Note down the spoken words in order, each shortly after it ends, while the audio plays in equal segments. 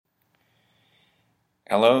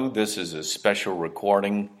Hello, this is a special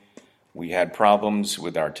recording. We had problems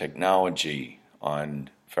with our technology on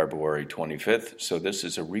February 25th, so this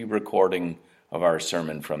is a re-recording of our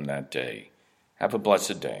sermon from that day. Have a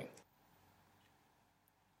blessed day.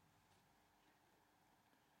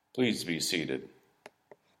 Please be seated.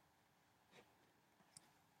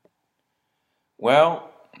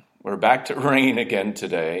 Well, we're back to rain again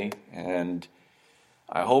today, and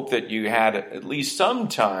I hope that you had at least some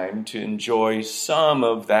time to enjoy some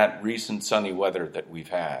of that recent sunny weather that we've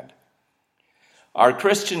had. Our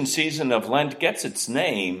Christian season of Lent gets its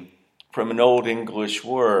name from an Old English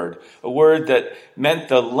word, a word that meant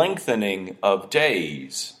the lengthening of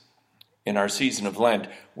days. In our season of Lent,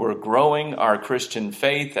 we're growing our Christian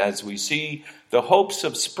faith as we see the hopes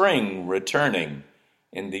of spring returning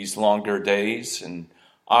in these longer days and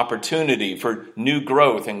opportunity for new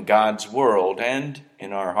growth in God's world and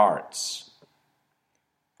in our hearts.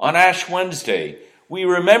 On Ash Wednesday, we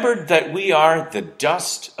remembered that we are the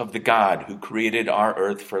dust of the God who created our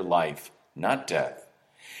earth for life, not death,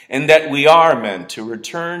 and that we are meant to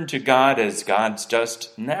return to God as God's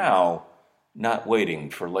dust now, not waiting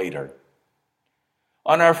for later.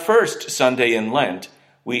 On our first Sunday in Lent,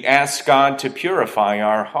 we asked God to purify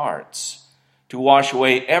our hearts, to wash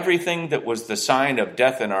away everything that was the sign of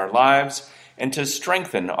death in our lives, and to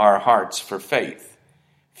strengthen our hearts for faith,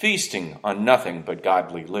 feasting on nothing but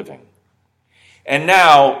godly living. And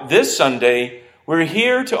now, this Sunday, we're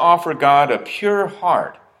here to offer God a pure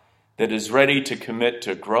heart that is ready to commit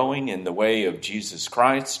to growing in the way of Jesus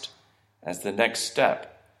Christ as the next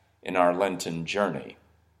step in our Lenten journey.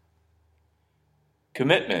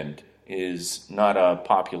 Commitment is not a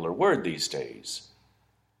popular word these days.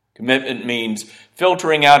 Commitment means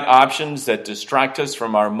filtering out options that distract us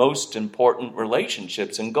from our most important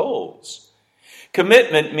relationships and goals.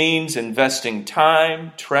 Commitment means investing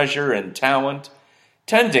time, treasure, and talent,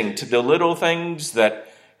 tending to the little things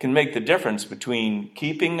that can make the difference between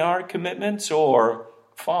keeping our commitments or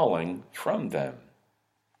falling from them.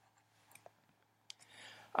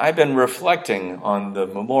 I've been reflecting on the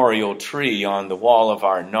memorial tree on the wall of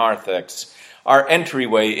our narthex, our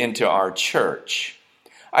entryway into our church.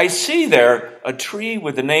 I see there a tree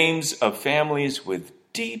with the names of families with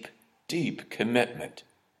deep, deep commitment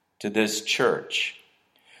to this church,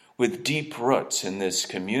 with deep roots in this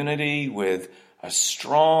community, with a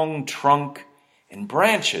strong trunk and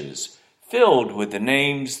branches filled with the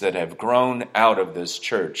names that have grown out of this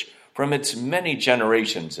church from its many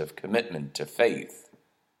generations of commitment to faith.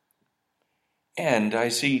 And I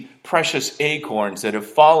see precious acorns that have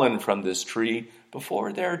fallen from this tree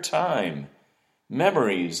before their time,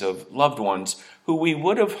 memories of loved ones who we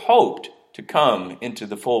would have hoped to come into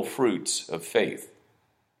the full fruits of faith.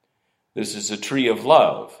 This is a tree of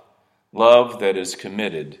love, love that is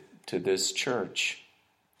committed to this church.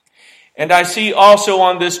 And I see also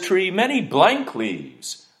on this tree many blank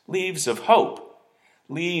leaves, leaves of hope,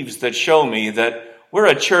 leaves that show me that we're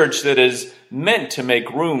a church that is meant to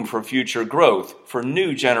make room for future growth, for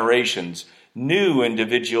new generations, new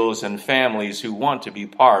individuals and families who want to be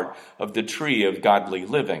part of the tree of godly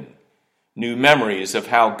living, new memories of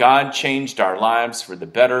how God changed our lives for the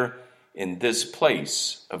better in this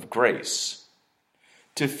place of grace.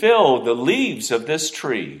 To fill the leaves of this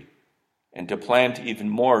tree and to plant even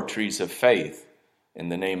more trees of faith in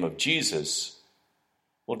the name of Jesus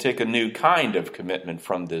will take a new kind of commitment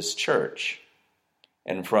from this church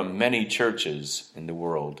and from many churches in the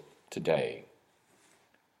world today.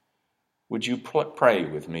 Would you pray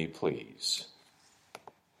with me, please?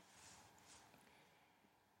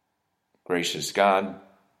 Gracious God,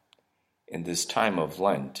 in this time of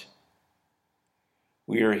Lent,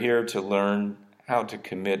 we are here to learn how to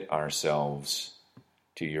commit ourselves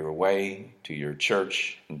to your way, to your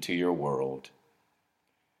church, and to your world.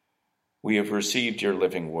 We have received your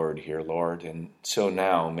living word here, Lord, and so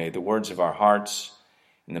now may the words of our hearts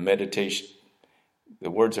and the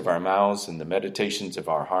words of our mouths and the meditations of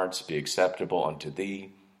our hearts be acceptable unto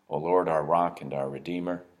thee, O Lord, our rock and our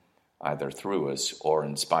redeemer, either through us or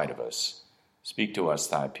in spite of us. Speak to us,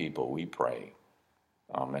 thy people, we pray.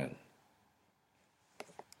 Amen.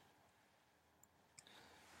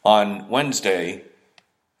 On Wednesday,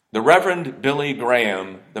 the Reverend Billy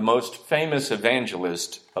Graham, the most famous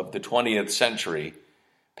evangelist of the 20th century,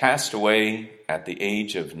 passed away at the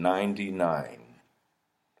age of 99.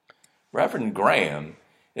 Reverend Graham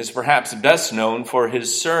is perhaps best known for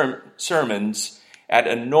his sermons at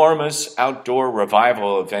enormous outdoor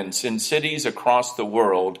revival events in cities across the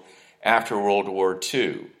world after World War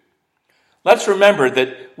II. Let's remember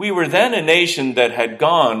that we were then a nation that had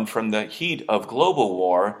gone from the heat of global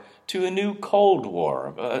war to a new Cold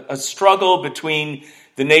War, a struggle between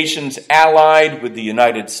the nations allied with the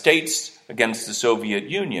United States against the Soviet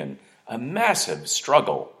Union, a massive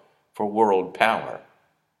struggle for world power.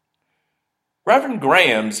 Reverend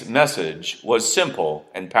Graham's message was simple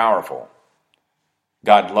and powerful.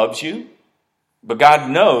 God loves you, but God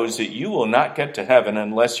knows that you will not get to heaven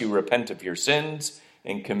unless you repent of your sins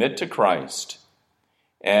and commit to Christ.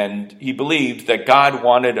 And he believed that God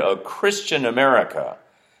wanted a Christian America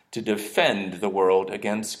to defend the world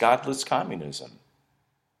against godless communism.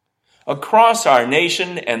 Across our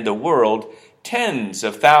nation and the world, tens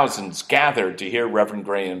of thousands gathered to hear Reverend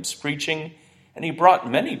Graham's preaching, and he brought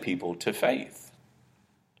many people to faith.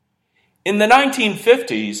 In the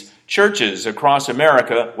 1950s, churches across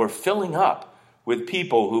America were filling up with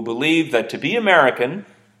people who believed that to be American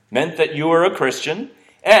meant that you were a Christian,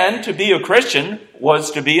 and to be a Christian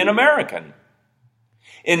was to be an American.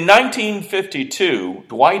 In 1952,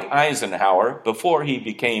 Dwight Eisenhower, before he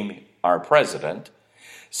became our president,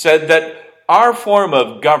 said that our form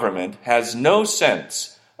of government has no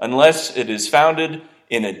sense unless it is founded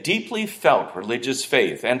in a deeply felt religious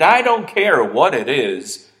faith. And I don't care what it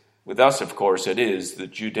is. With us, of course, it is the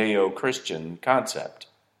Judeo-Christian concept.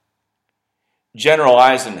 General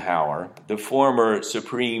Eisenhower, the former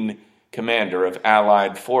supreme commander of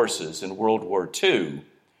Allied forces in World War II,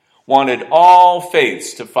 wanted all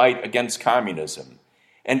faiths to fight against communism,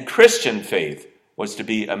 and Christian faith was to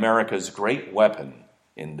be America's great weapon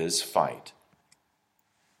in this fight.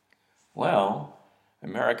 Well,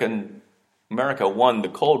 America won the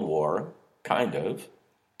Cold War, kind of.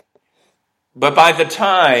 But by the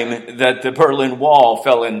time that the Berlin Wall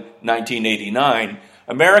fell in 1989,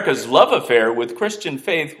 America's love affair with Christian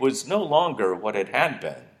faith was no longer what it had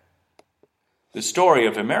been. The story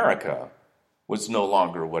of America was no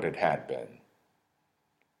longer what it had been.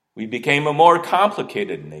 We became a more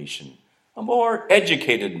complicated nation, a more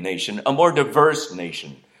educated nation, a more diverse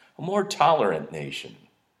nation, a more tolerant nation.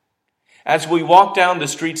 As we walk down the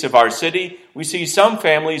streets of our city, we see some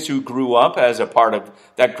families who grew up as a part of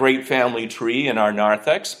that great family tree in our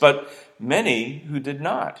narthex, but many who did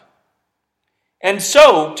not. And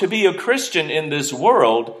so, to be a Christian in this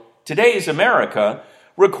world, today's America,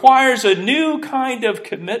 requires a new kind of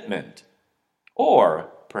commitment,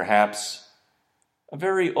 or perhaps a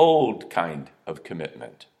very old kind of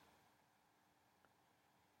commitment.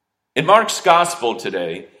 In Mark's gospel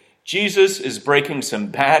today, Jesus is breaking some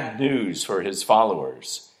bad news for his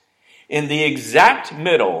followers. In the exact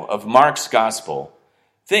middle of Mark's gospel,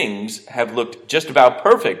 things have looked just about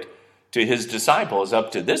perfect to his disciples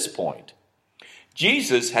up to this point.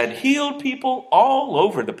 Jesus had healed people all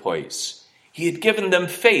over the place. He had given them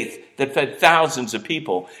faith that fed thousands of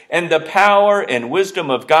people, and the power and wisdom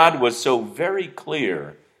of God was so very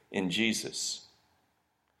clear in Jesus.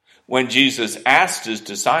 When Jesus asked his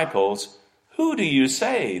disciples, "Who do you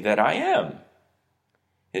say that I am?"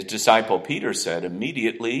 His disciple Peter said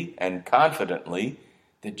immediately and confidently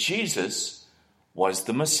that Jesus was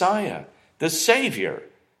the Messiah, the Savior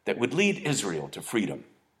that would lead Israel to freedom.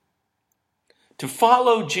 To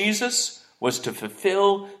follow Jesus was to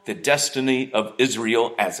fulfill the destiny of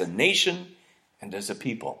Israel as a nation and as a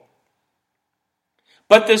people.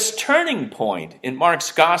 But this turning point in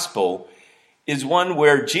Mark's gospel is one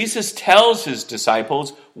where Jesus tells his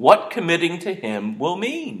disciples what committing to him will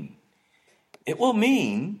mean. It will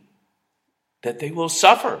mean that they will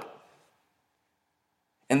suffer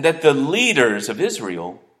and that the leaders of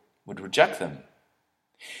Israel would reject them.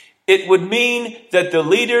 It would mean that the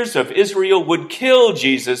leaders of Israel would kill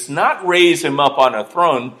Jesus, not raise him up on a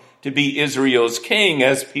throne to be Israel's king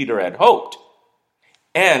as Peter had hoped.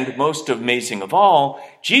 And most amazing of all,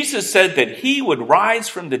 Jesus said that he would rise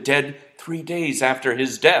from the dead 3 days after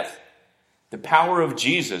his death. The power of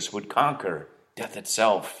Jesus would conquer death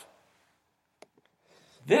itself.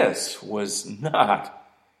 This was not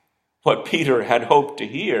what Peter had hoped to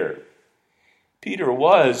hear. Peter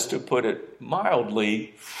was, to put it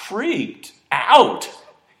mildly, freaked out.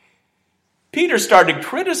 Peter started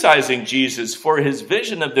criticizing Jesus for his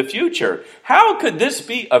vision of the future. How could this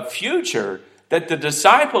be a future that the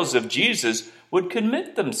disciples of Jesus would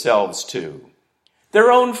commit themselves to?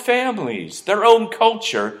 Their own families, their own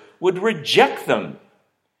culture would reject them.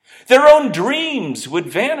 Their own dreams would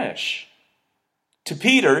vanish. To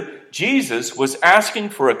Peter, Jesus was asking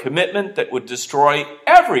for a commitment that would destroy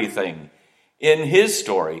everything in his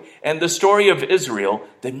story and the story of Israel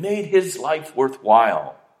that made his life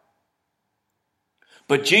worthwhile.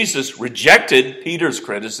 But Jesus rejected Peter's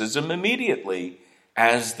criticism immediately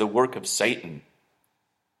as the work of Satan.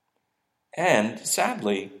 And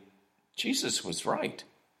sadly, Jesus was right.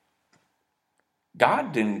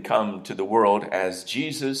 God didn't come to the world as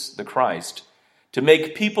Jesus the Christ to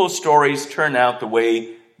make people's stories turn out the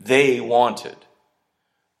way they wanted.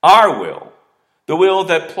 Our will, the will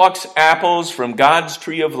that plucks apples from God's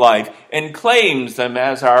tree of life and claims them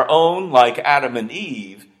as our own, like Adam and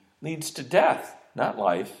Eve, leads to death, not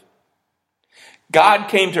life. God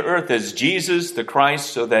came to earth as Jesus the Christ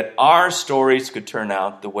so that our stories could turn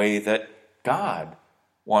out the way that God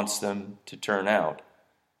wants them to turn out.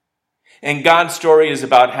 And God's story is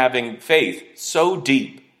about having faith so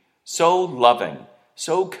deep, so loving,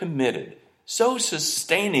 so committed, so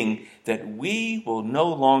sustaining that we will no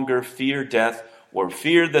longer fear death or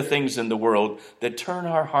fear the things in the world that turn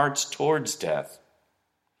our hearts towards death.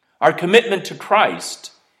 Our commitment to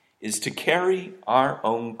Christ is to carry our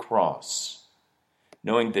own cross,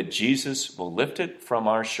 knowing that Jesus will lift it from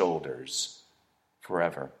our shoulders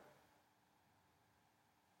forever.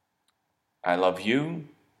 I love you.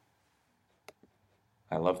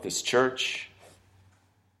 I love this church.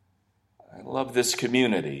 I love this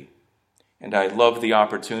community. And I love the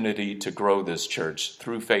opportunity to grow this church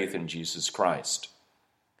through faith in Jesus Christ.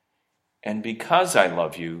 And because I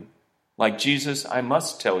love you, like Jesus, I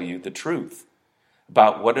must tell you the truth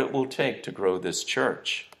about what it will take to grow this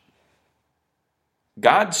church.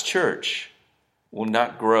 God's church will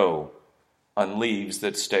not grow on leaves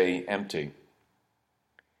that stay empty.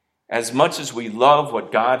 As much as we love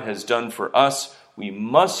what God has done for us, we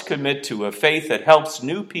must commit to a faith that helps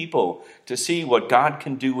new people to see what God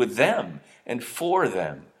can do with them and for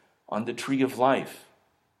them on the tree of life.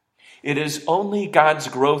 It is only God's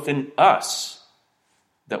growth in us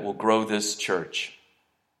that will grow this church.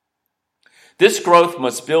 This growth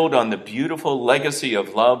must build on the beautiful legacy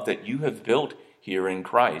of love that you have built here in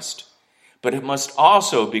Christ, but it must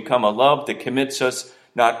also become a love that commits us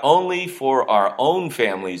not only for our own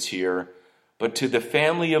families here, but to the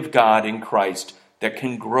family of God in Christ that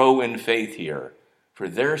can grow in faith here, for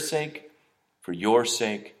their sake, for your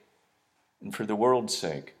sake, and for the world's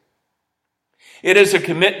sake. It is a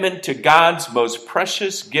commitment to God's most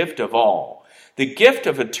precious gift of all, the gift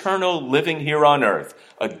of eternal living here on earth,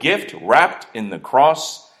 a gift wrapped in the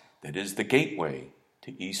cross that is the gateway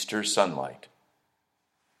to Easter sunlight.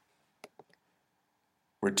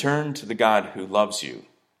 Return to the God who loves you.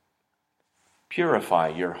 Purify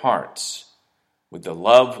your hearts with the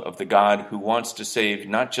love of the God who wants to save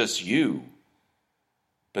not just you,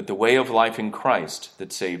 but the way of life in Christ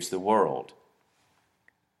that saves the world.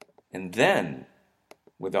 And then,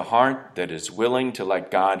 with a heart that is willing to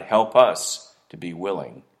let God help us to be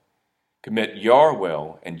willing, commit your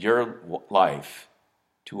will and your life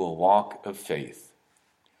to a walk of faith,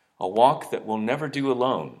 a walk that we'll never do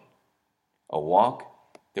alone, a walk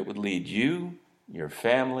that would lead you, your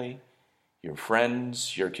family, your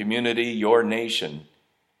friends, your community, your nation,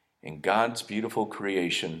 and God's beautiful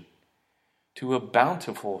creation to a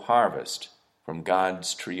bountiful harvest from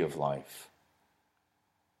God's tree of life.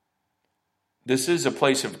 This is a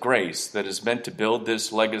place of grace that is meant to build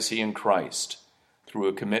this legacy in Christ through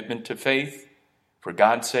a commitment to faith for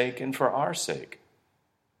God's sake and for our sake.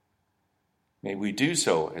 May we do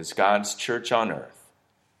so as God's church on earth,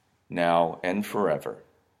 now and forever.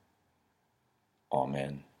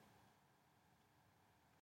 Amen.